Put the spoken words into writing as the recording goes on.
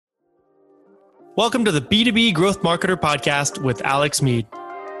Welcome to the B2B Growth Marketer Podcast with Alex Mead.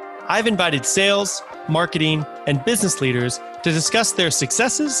 I've invited sales, marketing, and business leaders to discuss their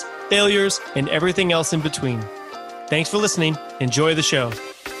successes, failures, and everything else in between. Thanks for listening. Enjoy the show.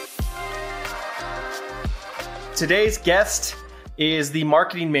 Today's guest is the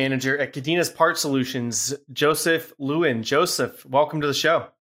marketing manager at Cadena's Part Solutions, Joseph Lewin. Joseph, welcome to the show.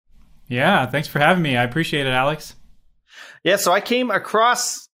 Yeah, thanks for having me. I appreciate it, Alex. Yeah, so I came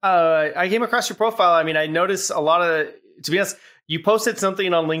across your profile. I mean, I noticed a lot of, to be honest, you posted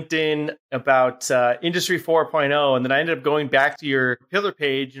something on LinkedIn about Industry 4.0, and then I ended up going back to your pillar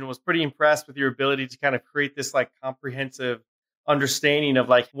page and was pretty impressed with your ability to kind of create this like comprehensive understanding of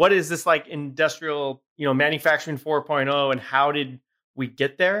like, what is this like industrial, manufacturing 4.0 and how did we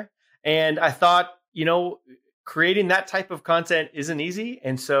get there? And I thought, creating that type of content isn't easy.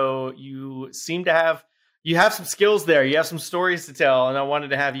 And so you seem to have some skills there. You have some stories to tell, and I wanted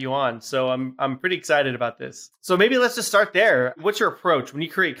to have you on. So I'm pretty excited about this. So maybe let's just start there. What's your approach when you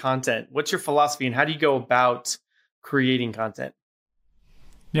create content? What's your philosophy, and how do you go about creating content?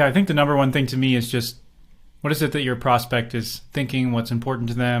 Yeah, I think the number one thing to me is just, what is it that your prospect is thinking? What's important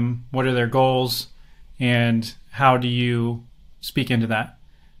to them? What are their goals? And how do you speak into that?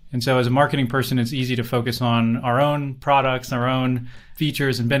 And so as a marketing person, it's easy to focus on our own products, our own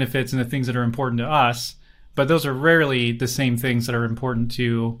features and benefits, and the things that are important to us. But those are rarely the same things that are important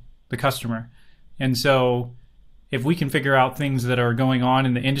to the customer. And so if we can figure out things that are going on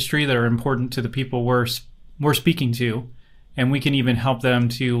in the industry that are important to the people we're speaking to, and we can even help them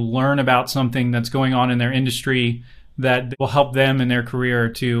to learn about something that's going on in their industry that will help them in their career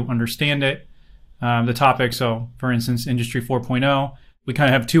to understand it, the topic. So for instance, Industry 4.0, we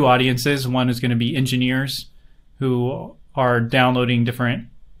kind of have two audiences. One is going to be engineers who are downloading different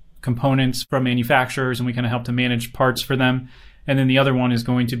components from manufacturers, and we kind of help to manage parts for them. And then the other one is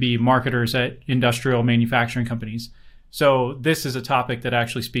going to be marketers at industrial manufacturing companies. So this is a topic that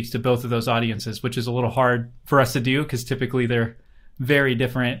actually speaks to both of those audiences, which is a little hard for us to do because typically they're very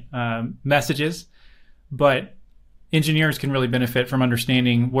different messages. But engineers can really benefit from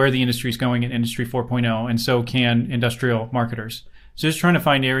understanding where the industry is going in Industry 4.0, and so can industrial marketers. So just trying to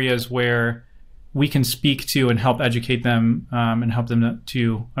find areas where we can speak to and help educate them and help them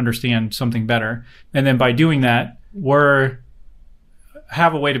to understand something better. And then by doing that,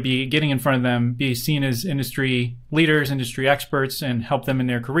 have a way to be getting in front of them, be seen as industry leaders, industry experts, and help them in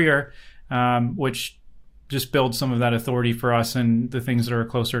their career, which just builds some of that authority for us and the things that are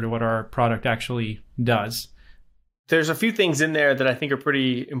closer to what our product actually does. There's a few things in there that I think are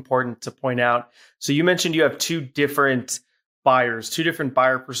pretty important to point out. So you mentioned you have two different buyer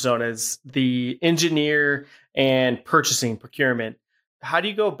personas, the engineer and procurement. How do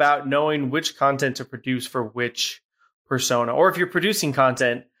you go about knowing which content to produce for which persona? Or if you're producing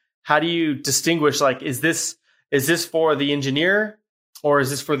content, how do you distinguish, like, is this for the engineer or is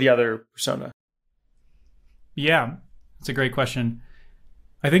this for the other persona? Yeah, that's a great question.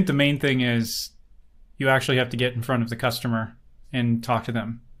 I think the main thing is you actually have to get in front of the customer and talk to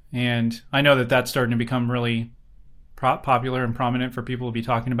them. And I know that that's starting to become really popular and prominent for people to be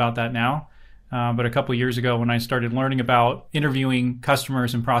talking about that now. But a couple of years ago, when I started learning about interviewing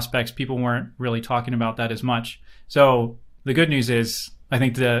customers and prospects, people weren't really talking about that as much. So the good news is I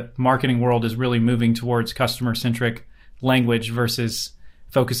think the marketing world is really moving towards customer-centric language versus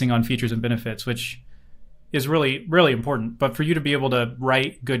focusing on features and benefits, which is really, really important. But for you to be able to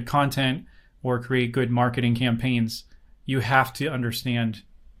write good content or create good marketing campaigns, you have to understand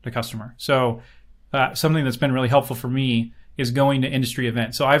the customer. So something that's been really helpful for me is going to industry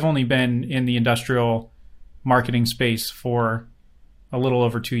events. So I've only been in the industrial marketing space for a little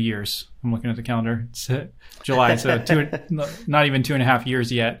over 2 years. I'm looking at the calendar. It's July, so not even 2.5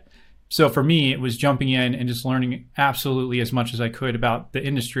 years yet. So for me, it was jumping in and just learning absolutely as much as I could about the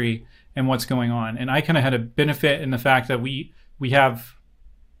industry and what's going on. And I kind of had a benefit in the fact that we have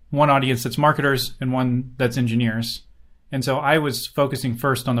one audience that's marketers and one that's engineers. And so I was focusing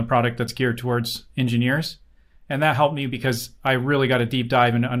first on the product that's geared towards engineers. And that helped me because I really got a deep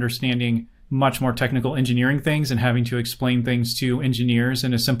dive into understanding much more technical engineering things and having to explain things to engineers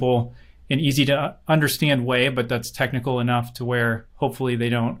in a simple and easy to understand way, but that's technical enough to where hopefully they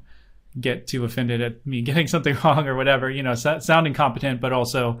don't get too offended at me getting something wrong or whatever, sounding competent, but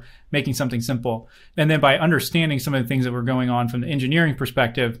also making something simple. And then by understanding some of the things that were going on from the engineering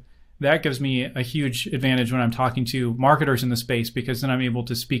perspective, that gives me a huge advantage when I'm talking to marketers in the space, because then I'm able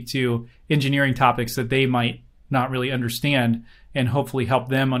to speak to engineering topics that they might not really understand and hopefully help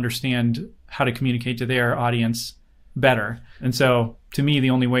them understand how to communicate to their audience better. And so to me,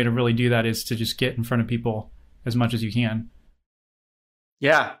 the only way to really do that is to just get in front of people as much as you can.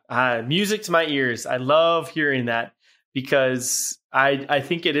 Yeah, music to my ears. I love hearing that because I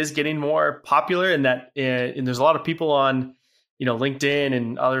think it is getting more popular, and that and there's a lot of people on LinkedIn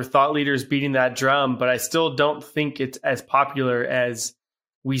and other thought leaders beating that drum, but I still don't think it's as popular as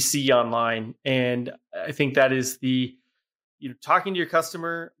we see online. And I think that is the talking to your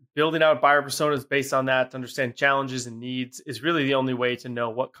customer, building out buyer personas based on that to understand challenges and needs is really the only way to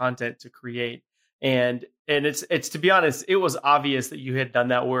know what content to create. And it's to be honest, it was obvious that you had done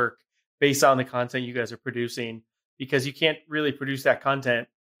that work based on the content you guys are producing, because you can't really produce that content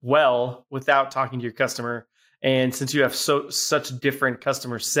well without talking to your customer. And since you have such different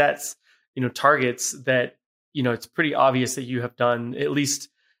customer sets, targets, that it's pretty obvious that you have done at least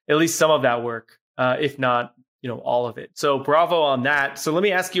some of that work, if not all of it. So bravo on that. So let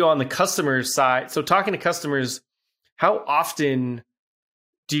me ask you on the customer side. So talking to customers, how often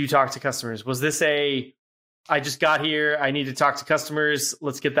do you talk to customers? Was this I just got here, I need to talk to customers,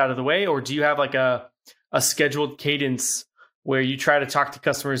 let's get that out of the way? Or do you have like a scheduled cadence where you try to talk to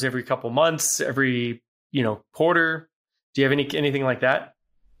customers every couple months, every quarter? Do you have anything like that?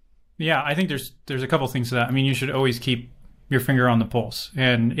 Yeah, I think there's a couple things to that. I mean, you should always keep your finger on the pulse.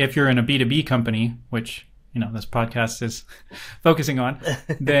 And if you're in a B2B company, which this podcast is focusing on,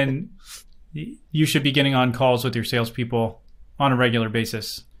 then you should be getting on calls with your salespeople on a regular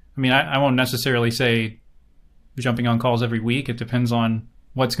basis. I mean, I won't necessarily say jumping on calls every week. It depends on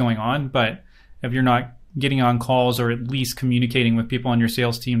what's going on. But if you're not getting on calls or at least communicating with people on your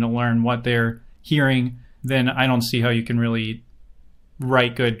sales team to learn what they're hearing, then I don't see how you can really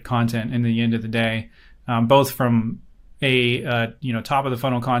write good content in the end of the day, both from top of the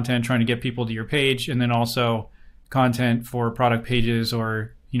funnel content, trying to get people to your page, and then also content for product pages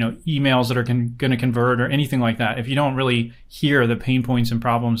or emails that are going to convert or anything like that. If you don't really hear the pain points and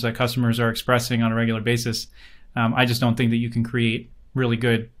problems that customers are expressing on a regular basis, I just don't think that you can create really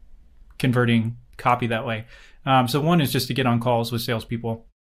good converting copy that way. So one is just to get on calls with salespeople.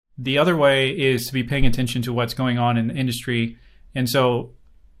 The other way is to be paying attention to what's going on in the industry. And so,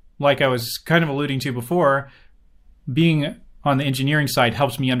 like I was kind of alluding to before, being on the engineering side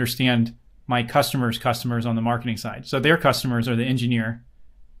helps me understand my customers' customers on the marketing side. So their customers are the engineer.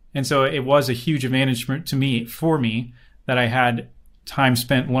 And so it was a huge advantage for me that I had time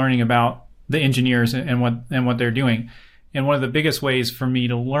spent learning about the engineers and what they're doing. And one of the biggest ways for me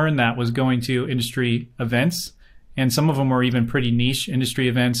to learn that was going to industry events. And some of them were even pretty niche industry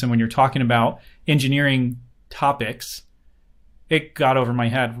events. And when you're talking about engineering topics, it got over my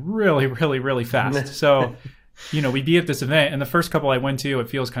head really, really, really fast. So, we'd be at this event, and the first couple I went to, it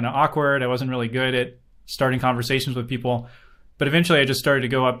feels kind of awkward. I wasn't really good at starting conversations with people. But eventually I just started to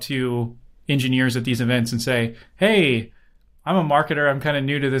go up to engineers at these events and say, hey, I'm a marketer. I'm kind of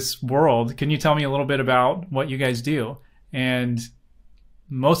new to this world. Can you tell me a little bit about what you guys do? And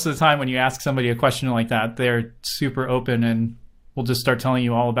most of the time when you ask somebody a question like that, they're super open and will just start telling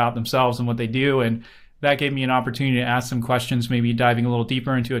you all about themselves and what they do. And that gave me an opportunity to ask some questions, maybe diving a little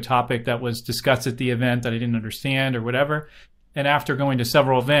deeper into a topic that was discussed at the event that I didn't understand or whatever. And after going to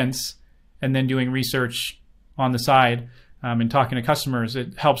several events and then doing research on the side, and talking to customers,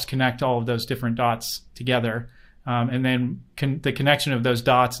 it helps connect all of those different dots together. And then the connection of those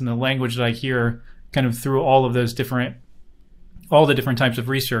dots and the language that I hear kind of through all the different types of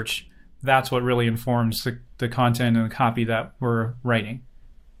research, that's what really informs the content and the copy that we're writing.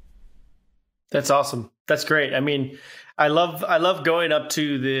 That's awesome. That's great. I mean, I love going up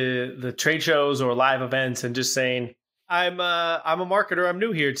to the trade shows or live events and just saying, I'm a marketer. I'm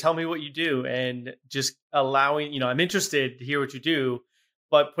new here. Tell me what you do, and just allowing, I'm interested to hear what you do,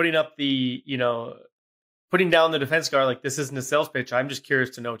 but putting down the defense guard, like, this isn't a sales pitch. I'm just curious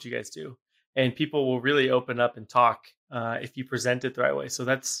to know what you guys do, and people will really open up and talk if you present it the right way. So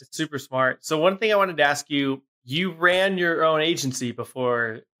that's super smart. So one thing I wanted to ask you: you ran your own agency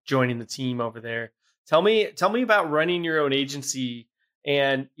before joining the team over there. Tell me about running your own agency,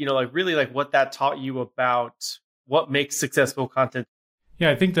 and really what that taught you about what makes successful content. Yeah,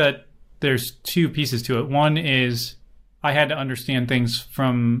 I think that there's two pieces to it. One is I had to understand things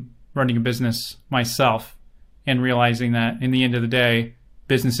from running a business myself and realizing that in the end of the day,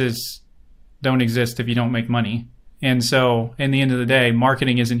 businesses don't exist if you don't make money. And so in the end of the day,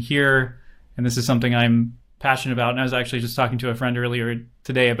 marketing isn't here. And this is something I'm passionate about. And I was actually just talking to a friend earlier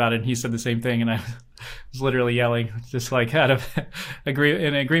today about it, and he said the same thing. And I was literally yelling, just like out of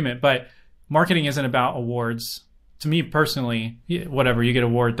an agreement. But marketing isn't about awards. To me personally, whatever, you get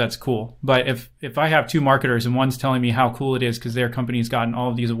an award, that's cool. But if I have two marketers and one's telling me how cool it is because their company's gotten all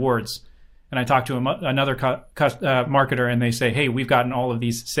of these awards, and I talk to another marketer and they say, hey, we've gotten all of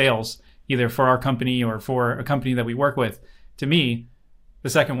these sales either for our company or for a company that we work with, to me, The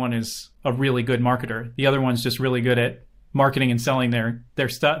second one is a really good marketer. The other one's just really good at marketing and selling their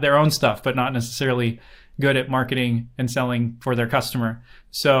own stuff, but not necessarily good at marketing and selling for their customer.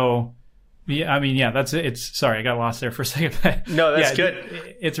 So, yeah, I mean, yeah, that's it. Sorry, I got lost there for a second. No, that's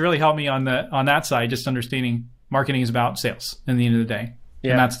good. It's really helped me on that side, just understanding marketing is about sales in the end of the day.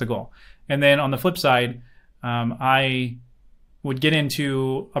 Yeah. And that's the goal. And then on the flip side, I would get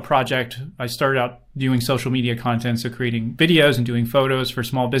into a project. I started out doing social media content, so creating videos and doing photos for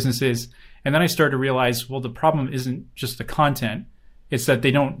small businesses. And then I started to realize, well, the problem isn't just the content. It's that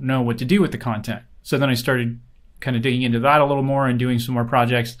they don't know what to do with the content. So then I started kind of digging into that a little more and doing some more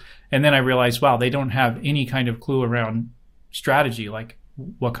projects. And then I realized, wow, they don't have any kind of clue around strategy. Like,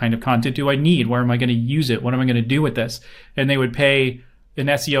 what kind of content do I need? Where am I going to use it? What am I going to do with this? And they would pay an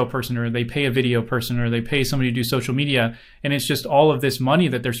SEO person, or they pay a video person, or they pay somebody to do social media. And it's just all of this money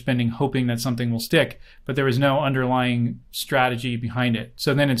that they're spending hoping that something will stick, but there was no underlying strategy behind it.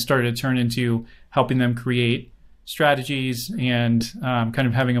 So then it started to turn into helping them create strategies and kind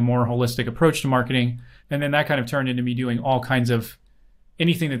of having a more holistic approach to marketing. And then that kind of turned into me doing all kinds of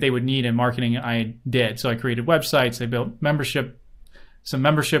anything that they would need in marketing, I did. So I created websites, I built some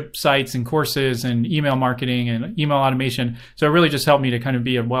membership sites and courses and email marketing and email automation. So it really just helped me to kind of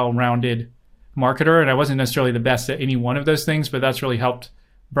be a well-rounded marketer. And I wasn't necessarily the best at any one of those things, but that's really helped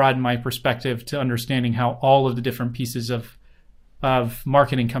broaden my perspective to understanding how all of the different pieces of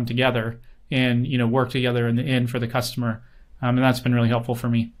marketing come together and, work together in the end for the customer. And that's been really helpful for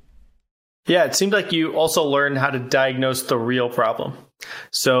me. Yeah, it seemed like you also learned how to diagnose the real problem.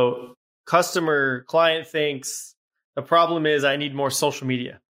 So client thinks, the problem is I need more social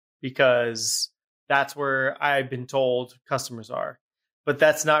media because that's where I've been told customers are. But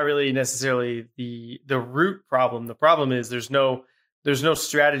that's not really necessarily the root problem. The problem is there's no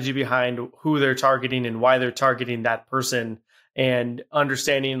strategy behind who they're targeting and why they're targeting that person, and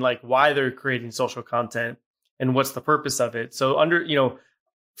understanding like why they're creating social content and what's the purpose of it. So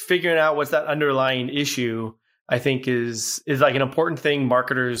figuring out what's that underlying issue, I think is like an important thing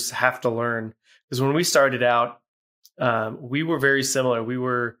marketers have to learn. Because when we started out, we were very similar. We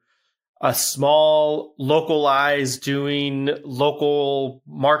were a small, localized, doing local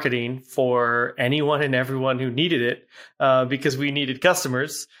marketing for anyone and everyone who needed it, because we needed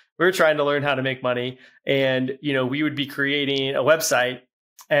customers. We were trying to learn how to make money. And, we would be creating a website.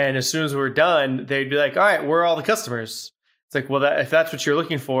 And as soon as we were done, they'd be like, all right, where are all the customers? It's like, well, if that's what you're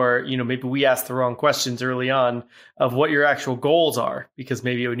looking for, maybe we asked the wrong questions early on of what your actual goals are, because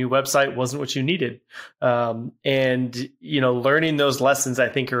maybe a new website wasn't what you needed. Learning those lessons, I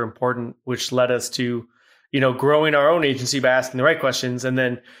think, are important, which led us to, growing our own agency by asking the right questions. And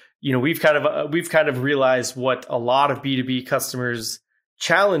then, we've kind of realized what a lot of B2B customers'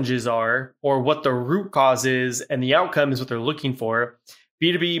 challenges are, or what the root cause is, and the outcome is what they're looking for.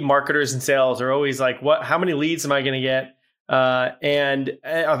 B2B marketers and sales are always like, how many leads am I going to get? And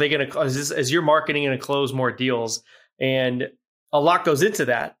are they going to, is your marketing going to close more deals? And a lot goes into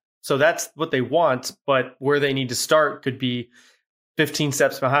that. So that's what they want, but where they need to start could be 15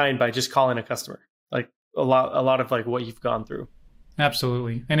 steps behind by just calling a customer. Like a lot of like what you've gone through.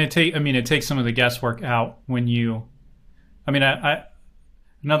 Absolutely. And it takes some of the guesswork out when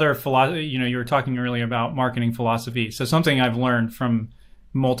another philosophy, you were talking earlier about marketing philosophy. So something I've learned from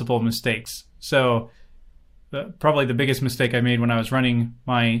multiple mistakes. So probably the biggest mistake I made when I was running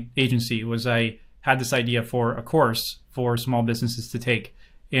my agency was I had this idea for a course for small businesses to take.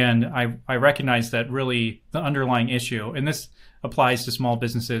 And I recognized that really the underlying issue, and this applies to small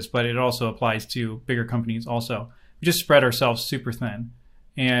businesses, but it also applies to bigger companies also. We just spread ourselves super thin.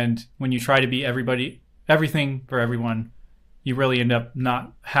 And when you try to be everything for everyone, you really end up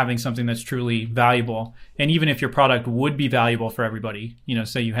not having something that's truly valuable. And even if your product would be valuable for everybody,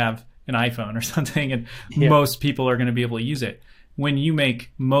 say you have an iPhone or something, and most people are going to be able to use it. When you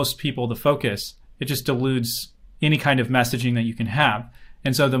make most people the focus, it just dilutes any kind of messaging that you can have.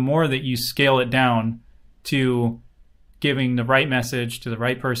 And so the more that you scale it down to giving the right message to the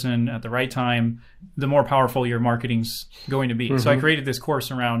right person at the right time, the more powerful your marketing's going to be. Mm-hmm. So I created this course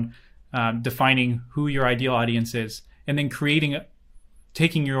around defining who your ideal audience is, and then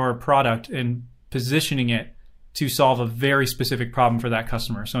taking your product and positioning it to solve a very specific problem for that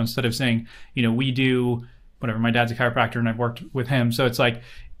customer. So instead of saying, we do whatever, my dad's a chiropractor and I've worked with him. So it's like,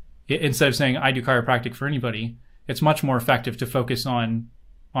 instead of saying I do chiropractic for anybody, it's much more effective to focus on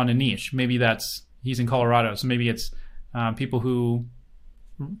a niche. Maybe he's in Colorado. So maybe it's people who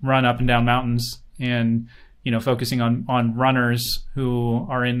run up and down mountains, and, focusing on runners who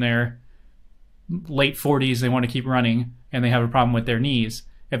are in their late 40s, they want to keep running and they have a problem with their knees.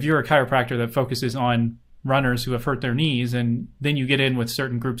 If you're a chiropractor that focuses on runners who have hurt their knees, and then you get in with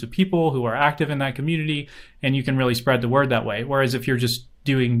certain groups of people who are active in that community, and you can really spread the word that way. Whereas if you're just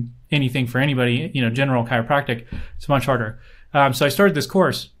doing anything for anybody, general chiropractic, it's much harder. So I started this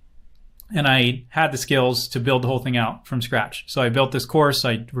course, and I had the skills to build the whole thing out from scratch. So I built this course,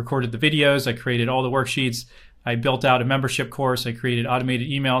 I recorded the videos, I created all the worksheets, I built out a membership course, I created automated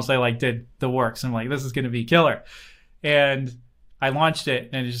emails, I did the works. I'm like, this is going to be killer. And I launched it,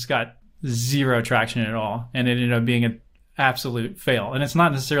 and it just got zero traction at all. And it ended up being an absolute fail. And it's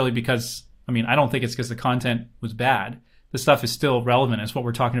not necessarily because, I don't think it's because the content was bad. The stuff is still relevant. It's what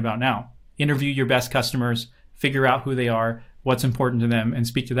we're talking about now. Interview your best customers, figure out who they are, what's important to them, and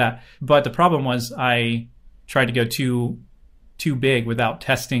speak to that. But the problem was I tried to go too big without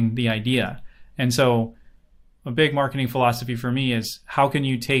testing the idea. And so a big marketing philosophy for me is, how can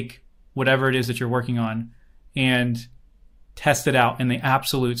you take whatever it is that you're working on and test it out in the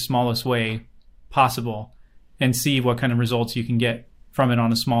absolute smallest way possible and see what kind of results you can get from it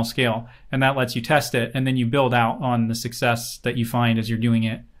on a small scale. And that lets you test it, and then you build out on the success that you find as you're doing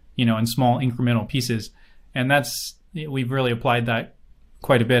it, in small incremental pieces. And we've really applied that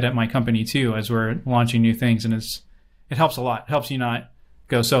quite a bit at my company too, as we're launching new things. And it helps a lot. It helps you not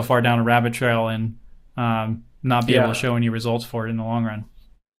go so far down a rabbit trail and not be able to show any results for it in the long run.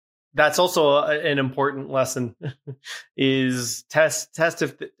 That's also an important lesson is test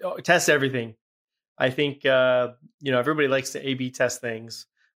everything. I think, everybody likes to A/B test things,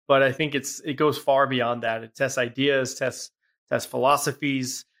 but I think it goes far beyond that. It tests ideas, tests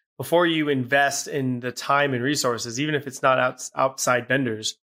philosophies before you invest in the time and resources, even if it's not outside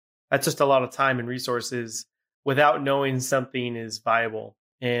vendors. That's just a lot of time and resources without knowing something is viable.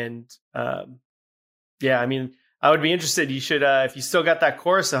 And I would be interested. You should, if you still got that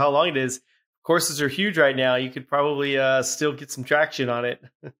course, how long it is. Courses are huge right now. You could probably still get some traction on it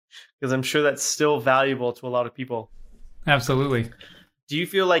because I'm sure that's still valuable to a lot of people. Absolutely. Do you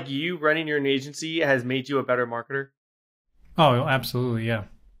feel like you running your own agency has made you a better marketer? Oh, absolutely. Yeah.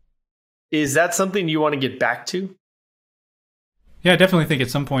 Is that something you want to get back to? Yeah, I definitely think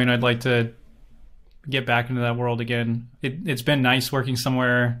at some point I'd like to get back into that world again. It's been nice working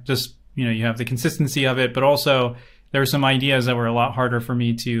somewhere, just you have the consistency of it, but also there were some ideas that were a lot harder for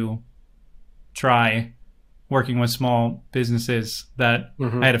me to try working with small businesses that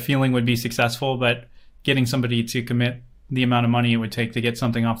I had a feeling would be successful, but getting somebody to commit the amount of money it would take to get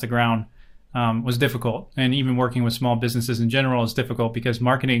something off the ground was difficult. And even working with small businesses in general is difficult because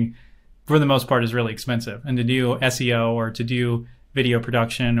marketing, for the most part, is really expensive. And to do SEO or to do video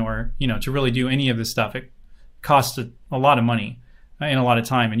production or, to really do any of this stuff, it costs a lot of money and a lot of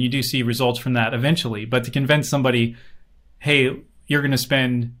time. And you do see results from that eventually. But to convince somebody, hey, you're going to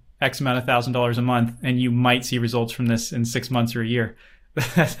spend X amount of $1,000 a month and you might see results from this in 6 months or a year.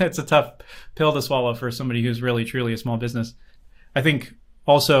 That's a tough pill to swallow for somebody who's really, truly a small business. I think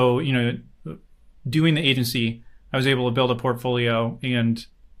also, doing the agency, I was able to build a portfolio and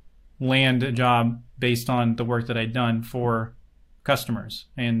land a job based on the work that I'd done for customers.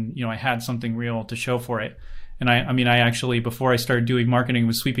 And, I had something real to show for it. And I actually, before I started doing marketing,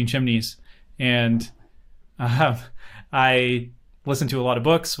 was sweeping chimneys. And I listened to a lot of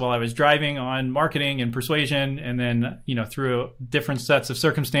books while I was driving on marketing and persuasion. And then, through different sets of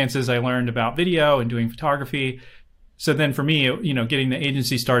circumstances, I learned about video and doing photography. So then for me, getting the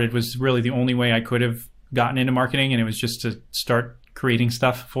agency started was really the only way I could have gotten into marketing. And it was just to start creating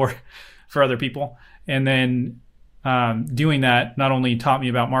stuff for other people. And then doing that not only taught me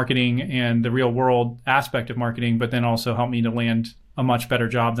about marketing and the real world aspect of marketing, but then also helped me to land a much better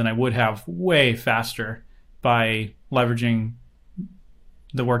job than I would have way faster by leveraging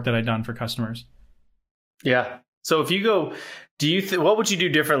the work that I'd done for customers. Yeah. So if you go, what would you do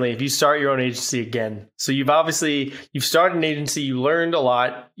differently if you start your own agency again? So you've started an agency, you learned a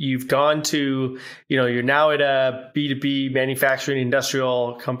lot, you've gone to, you're now at a B2B manufacturing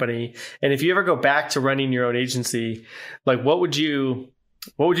industrial company. And if you ever go back to running your own agency, what would you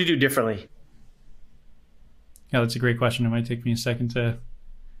do differently? Yeah, that's a great question. It might take me a second to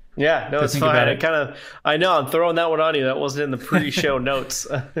Yeah, no, it's fine. I know I'm throwing that one on you. That wasn't in the pre-show notes.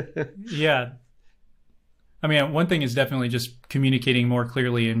 Yeah. One thing is definitely just communicating more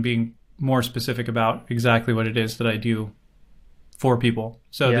clearly and being more specific about exactly what it is that I do for people.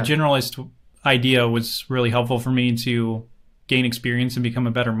 So the generalist idea was really helpful for me to gain experience and become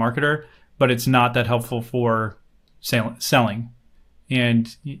a better marketer, but it's not that helpful for selling.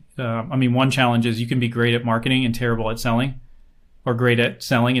 And one challenge is you can be great at marketing and terrible at selling, or great at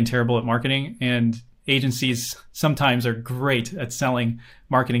selling and terrible at marketing. And agencies sometimes are great at selling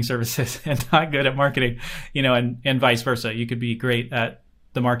marketing services and not good at marketing, and vice versa. You could be great at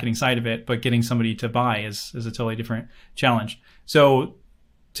the marketing side of it, but getting somebody to buy is a totally different challenge. So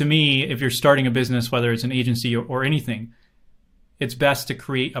to me, if you're starting a business, whether it's an agency or anything, it's best to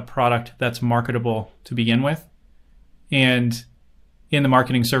create a product that's marketable to begin with. And in the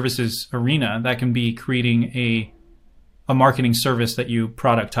marketing services arena, that can be creating a marketing service that you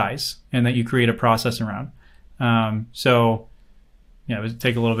productize and that you create a process around. So it would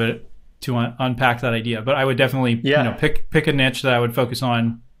take a little bit to unpack that idea, but I would definitely pick a niche that I would focus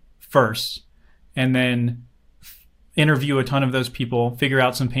on first, and then interview a ton of those people, figure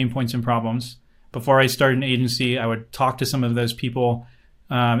out some pain points and problems. Before I started an agency, I would talk to some of those people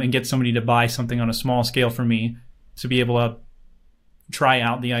and get somebody to buy something on a small scale for me to be able to try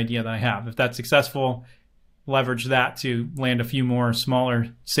out the idea that I have. If that's successful, leverage that to land a few more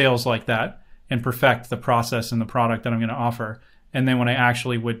smaller sales like that and perfect the process and the product that I'm going to offer. And then when I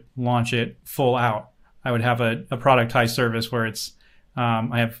actually would launch it full out, I would have a productized service where it's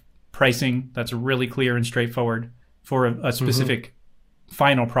I have pricing that's really clear and straightforward for a specific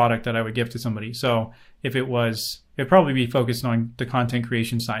final product that I would give to somebody. So if it'd probably be focused on the content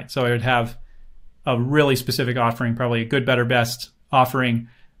creation side. So I would have a really specific offering, probably a good, better, best offering,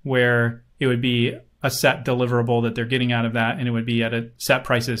 where it would be a set deliverable that they're getting out of that, and it would be at a set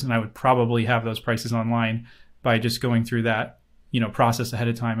prices. And I would probably have those prices online by just going through that, process ahead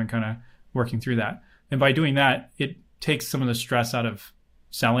of time and kind of working through that. And by doing that, it takes some of the stress out of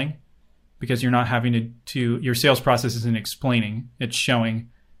selling, because you're not having to your sales process isn't explaining, it's showing,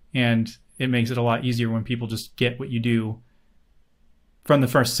 and it makes it a lot easier when people just get what you do from the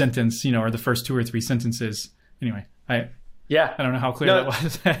first sentence, or the first 2 or 3 sentences. Anyway, I don't know how clear that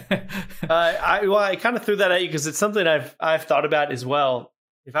was. I kind of threw that at you because it's something I've thought about as well.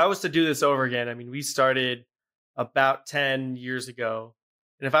 If I was to do this over again, I mean, we started about 10 years ago,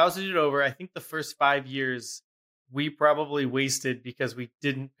 and if I was to do it over, I think the first 5 years we probably wasted because we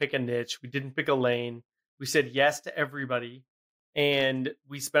didn't pick a niche, we didn't pick a lane, we said yes to everybody, and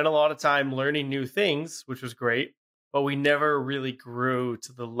we spent a lot of time learning new things, which was great, but we never really grew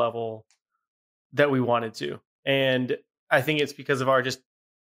to the level that we wanted to. And I think it's because of our just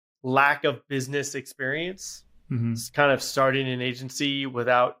lack of business experience. It's kind of starting an agency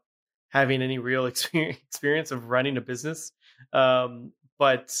without having any real experience of running a business.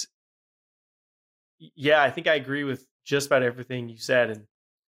 But yeah, I think I agree with just about everything you said. And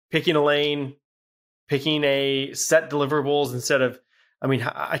picking a lane, picking a set deliverables instead of,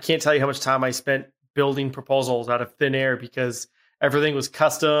 I can't tell you how much time I spent building proposals out of thin air because everything was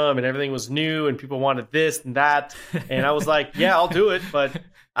custom and everything was new and people wanted this and that. And I was like, yeah, I'll do it. But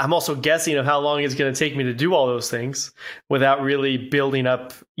I'm also guessing of how long it's going to take me to do all those things without really building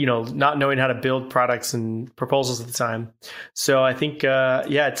up, not knowing how to build products and proposals at the time. So I think,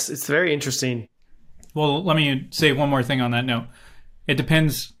 it's very interesting. Well, let me say one more thing on that note. It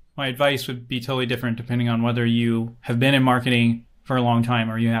depends. My advice would be totally different depending on whether you have been in marketing for a long time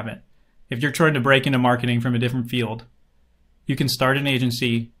or you haven't. If you're trying to break into marketing from a different field, you can start an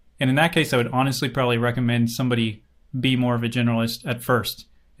agency. And in that case, I would honestly probably recommend somebody be more of a generalist at first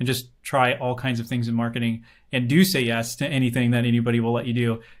and just try all kinds of things in marketing and do say yes to anything that anybody will let you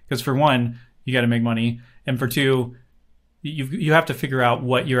do. Because for one, you got to make money. And for two, you have to figure out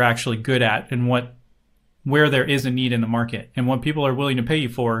what you're actually good at and where there is a need in the market, and what people are willing to pay you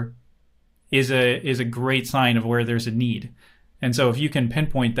for is a great sign of where there's a need. And so if you can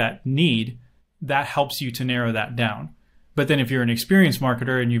pinpoint that need, that helps you to narrow that down. But then if you're an experienced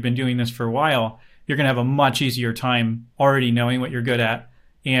marketer and you've been doing this for a while, you're going to have a much easier time already knowing what you're good at.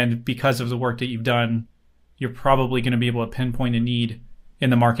 And because of the work that you've done, you're probably going to be able to pinpoint a need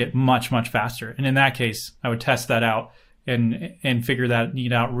in the market much, much faster. And in that case, I would test that out and figure that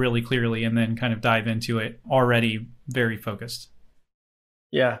need out really clearly, and then kind of dive into it already very focused.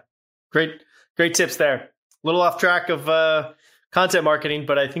 Yeah. Great tips there. A little off track of content marketing,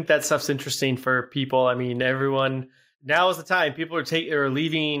 but I think that stuff's interesting for people. Everyone, now is the time. People are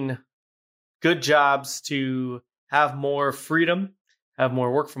leaving good jobs to have more freedom, have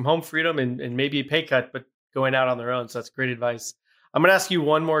more work from home freedom, and maybe a pay cut, but going out on their own. So that's great advice. I'm going to ask you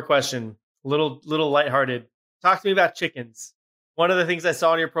one more question, little lighthearted. Talk to me about chickens. One of the things I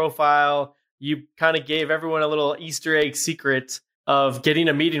saw on your profile, you kind of gave everyone a little Easter egg secret of getting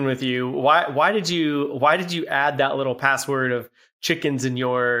a meeting with you. Why did you add that little password of chickens in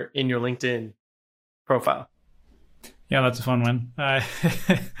your LinkedIn profile? Yeah, that's a fun one.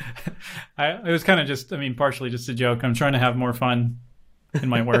 It was kind of just, partially just a joke. I'm trying to have more fun in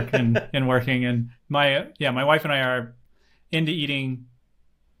my work and in working. And my wife and I are into eating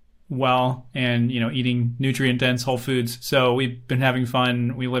well and, eating nutrient dense whole foods. So we've been having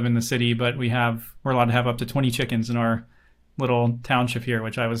fun. We live in the city, but we're allowed to have up to 20 chickens in our little township here,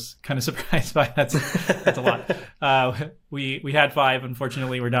 which I was kind of surprised by. That's a lot. We had 5.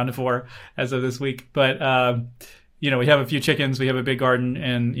 Unfortunately, we're down to 4 as of this week. But we have a few chickens. We have a big garden,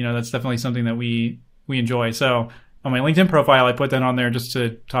 and that's definitely something that we enjoy. So on my LinkedIn profile, I put that on there just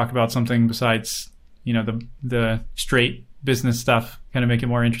to talk about something besides the straight business stuff, kind of make it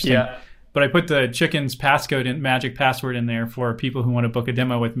more interesting. Yeah. But I put the chickens passcode and magic password in there for people who want to book a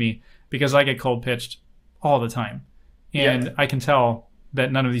demo with me, because I get cold pitched all the time. And I can tell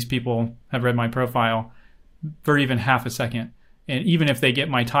that none of these people have read my profile for even half a second. And even if they get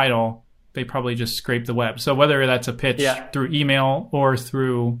my title, they probably just scrape the web. So whether that's a pitch through email or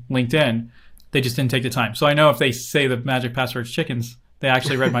through LinkedIn, they just didn't take the time. So I know if they say the magic password's chickens, they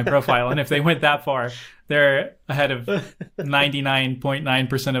actually read my profile. And if they went that far, they're ahead of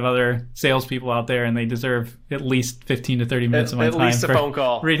 99.9% of other salespeople out there, and they deserve at least 15 to 30 minutes of my time least a phone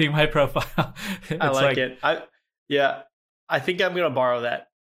call reading my profile. I like it. I think I'm going to borrow that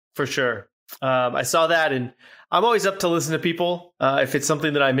for sure. I saw that, and I'm always up to listen to people if it's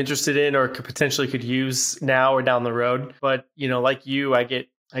something that I'm interested in or potentially could use now or down the road. But like you, I get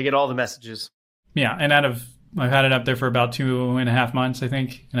all the messages. Yeah, and I've had it up there for about 2.5 months, I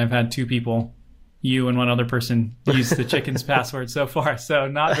think, and I've had 2 people, you and one other person, use the chicken's password so far. So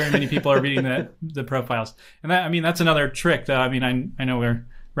not very many people are reading the profiles, and that's another trick. I know we're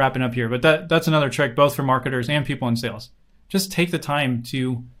wrapping up here, but that's another trick both for marketers and people in sales. Just take the time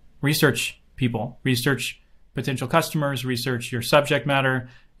to research people, research potential customers, research your subject matter.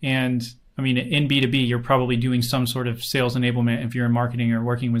 And in B2B, you're probably doing some sort of sales enablement if you're in marketing or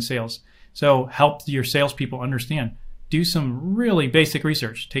working with sales. So help your salespeople understand. Do some really basic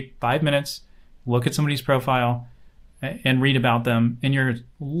research. Take 5 minutes, look at somebody's profile, and read about them, and you're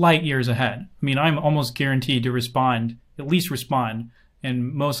light years ahead. I'm almost guaranteed to at least respond,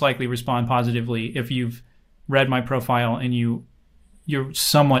 and most likely respond positively if you've read my profile and you're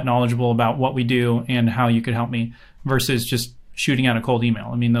somewhat knowledgeable about what we do and how you could help me, versus just shooting out a cold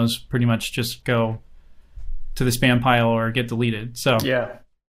email. Those pretty much just go to the spam pile or get deleted. So yeah,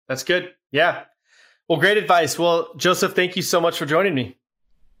 that's good. Yeah. Well, great advice. Well, Joseph, thank you so much for joining me.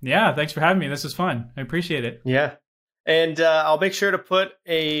 Yeah. Thanks for having me. This is fun. I appreciate it. Yeah. And I'll make sure to put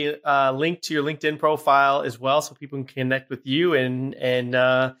a link to your LinkedIn profile as well, so people can connect with you. And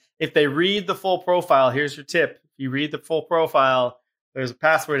if they read the full profile, here's your tip. If you read the full profile, there's a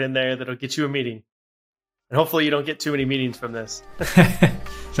password in there that'll get you a meeting. And hopefully you don't get too many meetings from this.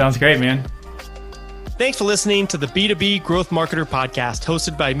 Sounds great, man. Thanks for listening to the B2B Growth Marketer Podcast,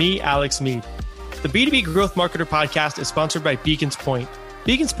 hosted by me, Alex Mead. The B2B Growth Marketer Podcast is sponsored by Beacons Point.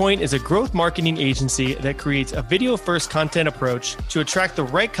 Beacons Point is a growth marketing agency that creates a video-first content approach to attract the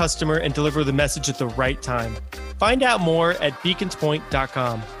right customer and deliver the message at the right time. Find out more at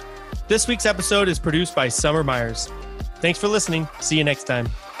beaconspoint.com. This week's episode is produced by Summer Myers. Thanks for listening. See you next time.